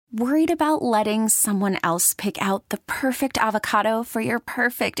Worried about letting someone else pick out the perfect avocado for your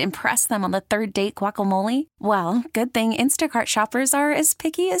perfect impress them on the third date guacamole? Well, good thing Instacart shoppers are as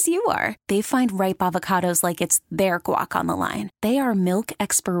picky as you are. They find ripe avocados like it's their guac on the line. They are milk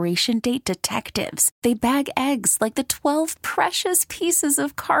expiration date detectives. They bag eggs like the 12 precious pieces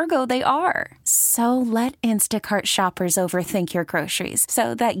of cargo they are. So let Instacart shoppers overthink your groceries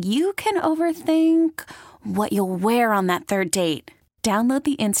so that you can overthink what you'll wear on that third date. Download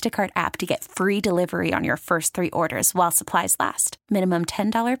the Instacart app to get free delivery on your first 3 orders while supplies last. Minimum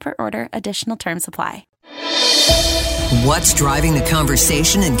 $10 per order. Additional terms apply. What's driving the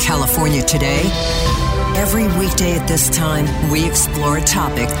conversation in California today? Every weekday at this time, we explore a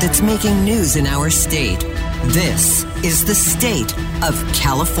topic that's making news in our state. This is the State of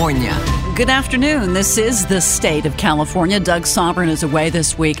California. Good afternoon. This is the State of California. Doug Sobran is away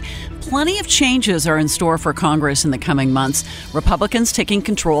this week. Plenty of changes are in store for Congress in the coming months. Republicans taking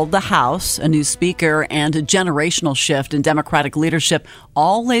control of the House, a new speaker, and a generational shift in Democratic leadership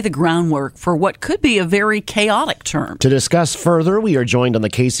all lay the groundwork for what could be a very chaotic term. To discuss further, we are joined on the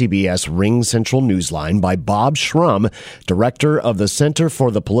KCBS Ring Central Newsline by Bob Shrum, director of the Center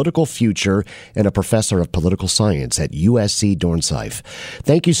for the Political Future and a professor of political science at USC Dornsife.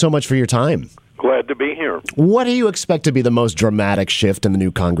 Thank you so much for your time. Glad to be here. What do you expect to be the most dramatic shift in the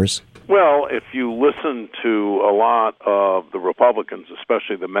new Congress? Well, if you listen to a lot of the Republicans,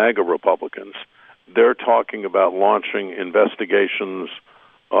 especially the MAGA Republicans, they're talking about launching investigations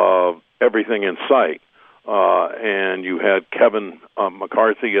of everything in sight. And you had Kevin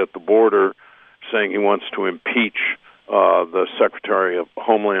McCarthy at the border saying he wants to impeach the Secretary of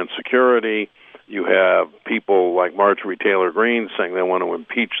Homeland Security. You have people like Marjorie Taylor Greene saying they want to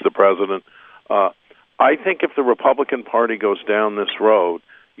impeach the president. I think if the Republican Party goes down this road,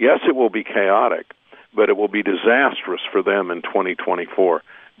 yes, it will be chaotic, but it will be disastrous for them in 2024.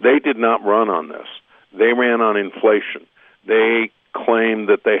 They did not run on this. They ran on inflation. They claimed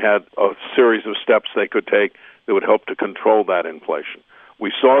that they had a series of steps they could take that would help to control that inflation.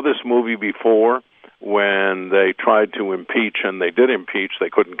 We saw this movie before when they tried to impeach, and they did impeach. They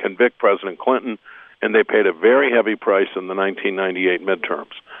couldn't convict President Clinton, and they paid a very heavy price in the 1998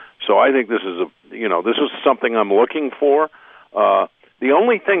 midterms. So I think this is this is something I'm looking for. The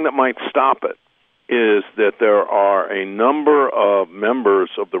only thing that might stop it is that there are a number of members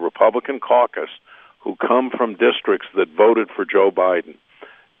of the Republican caucus who come from districts that voted for Joe Biden.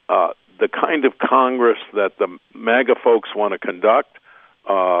 The kind of Congress that the MAGA folks want to conduct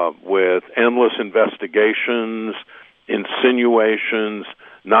with endless investigations, insinuations,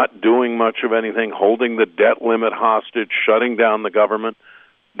 not doing much of anything, holding the debt limit hostage, shutting down the government,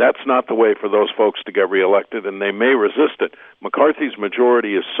 that's not the way for those folks to get reelected, and they may resist it. McCarthy's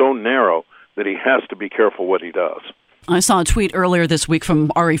majority is so narrow that he has to be careful what he does. I saw a tweet earlier this week from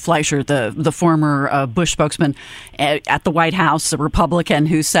Ari Fleischer, the former Bush spokesman at the White House, a Republican,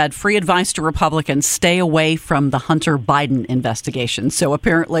 who said, free advice to Republicans, stay away from the Hunter Biden investigation. So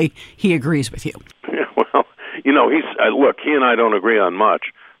apparently he agrees with you. Yeah, well, look, he and I don't agree on much,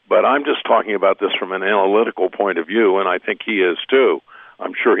 but I'm just talking about this from an analytical point of view, and I think he is too.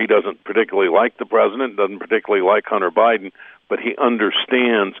 I'm sure he doesn't particularly like the president, doesn't particularly like Hunter Biden, but he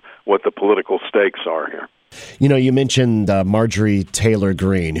understands what the political stakes are here. You know, you mentioned Marjorie Taylor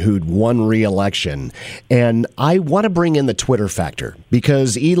Greene, who'd won re-election, and I want to bring in the Twitter factor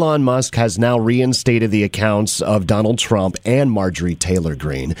because Elon Musk has now reinstated the accounts of Donald Trump and Marjorie Taylor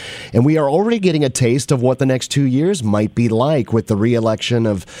Greene, and we are already getting a taste of what the next 2 years might be like with the re-election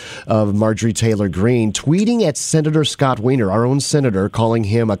of Marjorie Taylor Greene, tweeting at Senator Scott Wiener, our own senator, calling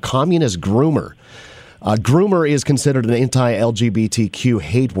him a communist groomer. Groomer is considered an anti-LGBTQ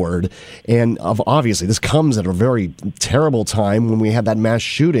hate word, and obviously this comes at a very terrible time when we had that mass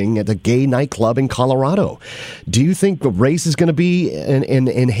shooting at the gay nightclub in Colorado. Do you think the race is going to be,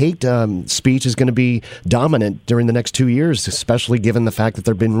 and hate speech is going to be dominant during the next 2 years, especially given the fact that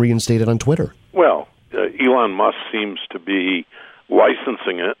they've been reinstated on Twitter? Well, Elon Musk seems to be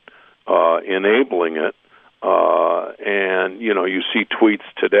licensing it, enabling it, and, you see tweets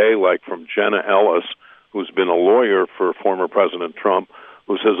today like from Jenna Ellis, who's been a lawyer for former President Trump,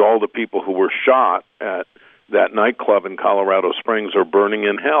 who says all the people who were shot at that nightclub in Colorado Springs are burning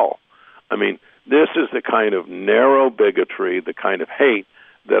in hell. I mean, this is the kind of narrow bigotry, the kind of hate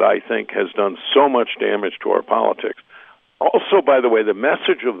that I think has done so much damage to our politics. Also, by the way, the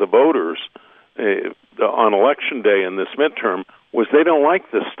message of the voters on Election Day in this midterm was they don't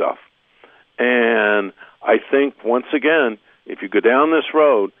like this stuff. And I think, once again, if you go down this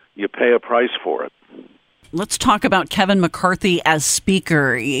road, you pay a price for it. Let's talk about Kevin McCarthy as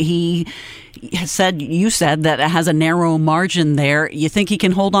Speaker. He said, you said that it has a narrow margin there. You think he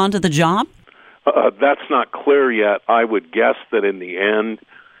can hold on to the job? That's not clear yet. I would guess that in the end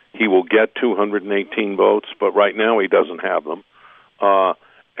he will get 218 votes, but right now he doesn't have them.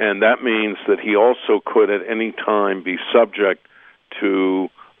 And that means that he also could at any time be subject to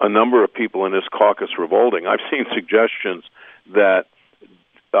a number of people in his caucus revolting. I've seen suggestions that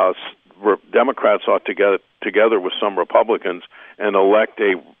Democrats ought to get together with some Republicans and elect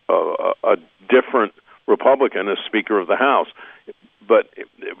a different Republican as Speaker of the House. But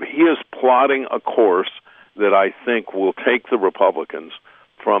he is plotting a course that I think will take the Republicans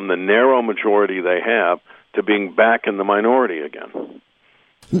from the narrow majority they have to being back in the minority again.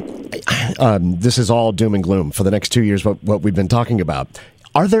 This is all doom and gloom for the next 2 years, what we've been talking about.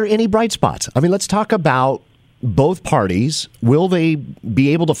 Are there any bright spots? I mean, let's talk about both parties. Will they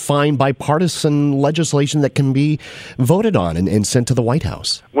be able to find bipartisan legislation that can be voted on and sent to the White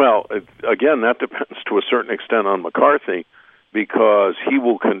House? Well, again, that depends to a certain extent on McCarthy, because he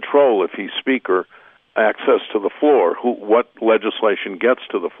will control, if he's Speaker, access to the floor, what legislation gets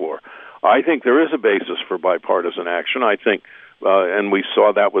to the floor. I think there is a basis for bipartisan action. I think, and we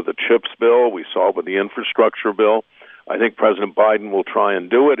saw that with the CHIPS bill, we saw it with the infrastructure bill. I think President Biden will try and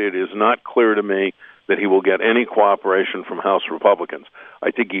do it. It is not clear to me that he will get any cooperation from House Republicans.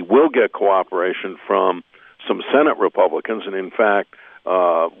 I think he will get cooperation from some Senate Republicans, and in fact,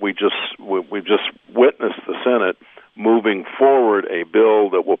 we've just witnessed the Senate moving forward a bill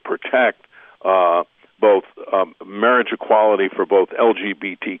that will protect both marriage equality for both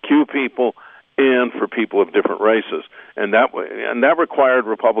LGBTQ people and for people of different races, and that required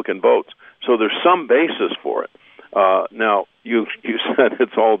Republican votes. So there's some basis for it. Now, you said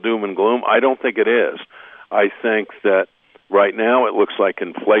it's all doom and gloom. I don't think it is. I think that right now it looks like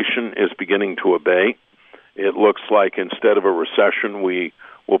inflation is beginning to abate. It looks like instead of a recession, we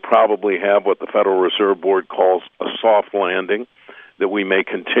will probably have what the Federal Reserve Board calls a soft landing, that we may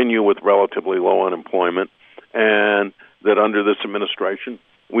continue with relatively low unemployment, and that under this administration,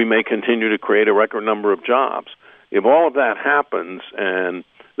 we may continue to create a record number of jobs. If all of that happens and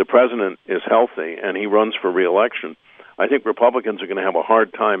the president is healthy and he runs for re-election, I think Republicans are going to have a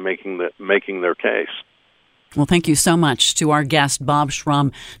hard time making their case. Well, thank you so much to our guest, Bob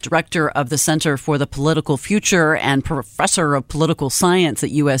Shrum, Director of the Center for the Political Future and Professor of Political Science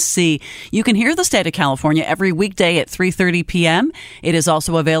at USC. You can hear the State of California every weekday at 3:30 p.m. It is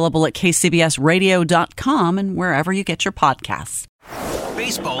also available at KCBSradio.com and wherever you get your podcasts.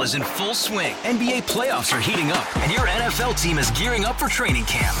 Baseball is in full swing. NBA playoffs are heating up, and your NFL team is gearing up for training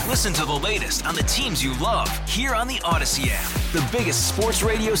camp. Listen to the latest on the teams you love here on the Odyssey app. The biggest sports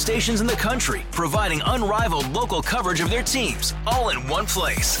radio stations in the country, providing unrivaled local coverage of their teams, all in one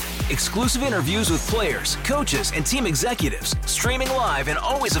place. Exclusive interviews with players, coaches, and team executives, streaming live and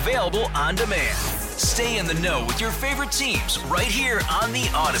always available on demand. Stay in the know with your favorite teams right here on the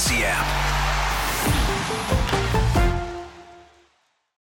Odyssey app.